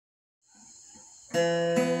I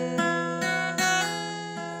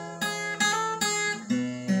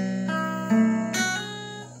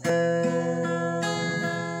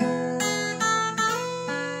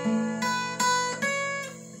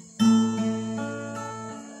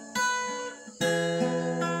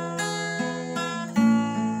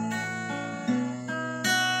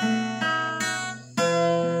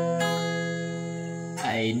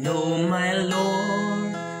know my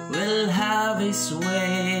Lord will have His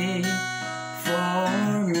way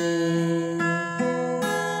for me.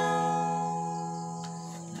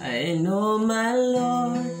 I know my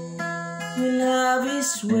Lord will have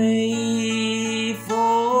His way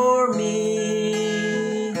for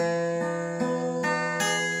me.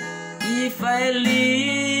 If I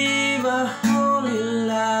live a holy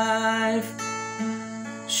life,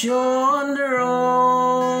 shun the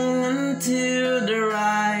wrong and to the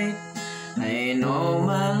right, I know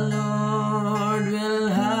my Lord will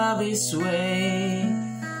have His way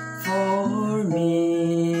for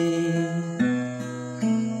me.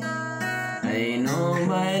 I know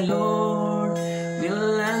my Lord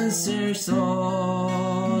will answer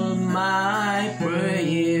all my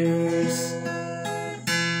prayers.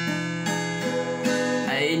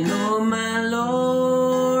 I know my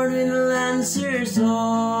Lord will answer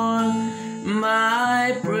all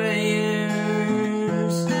my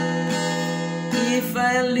prayers. If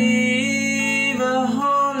I live a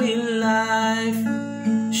holy life,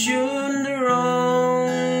 shun the wrong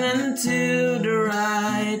and to the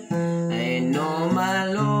right, I know my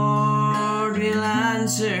Lord will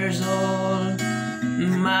answer all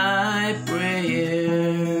my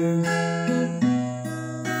prayers.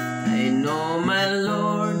 I know my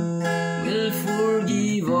Lord will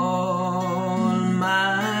forgive all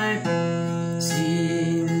my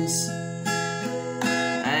sins.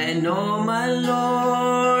 I know my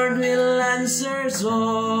Lord will answer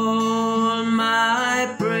all my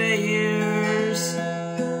prayers.